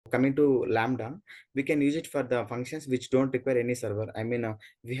coming to Lambda, we can use it for the functions which don't require any server. I mean,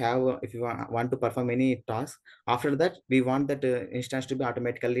 we have if you want to perform any task, after that we want that instance to be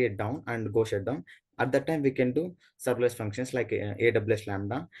automatically down and go shut down. At that time, we can do serverless functions like AWS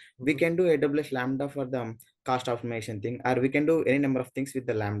Lambda. We Mhm. can do AWS Lambda for the cost optimization thing, or we can do any number of things with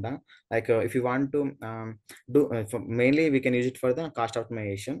the Lambda. Like if you want to mainly we can use it for the cost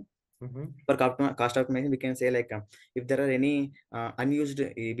optimization. Mhm. For cost optimization, we can say like if there are any unused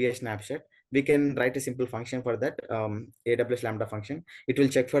EBS snapshot, we can write a simple function for that AWS Lambda function. It will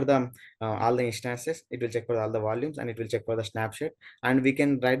check for the all the instances, it will check for all the volumes, and it will check for the snapshot. And we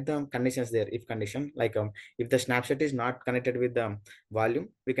can write the conditions there. If condition like if the snapshot is not connected with the volume,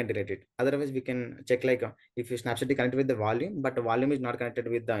 we can delete it. Otherwise, we can check like if your snapshot is connected with the volume, but the volume is not connected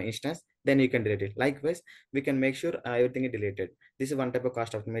with the instance, then you can delete it. Likewise, we can make sure everything is deleted. This is one type of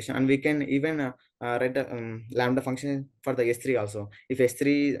cost optimization. And we can even write a Lambda function for the S3 also. If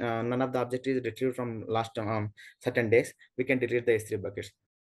S3 none of the object is retrieved from last certain days, we can delete the S3 buckets.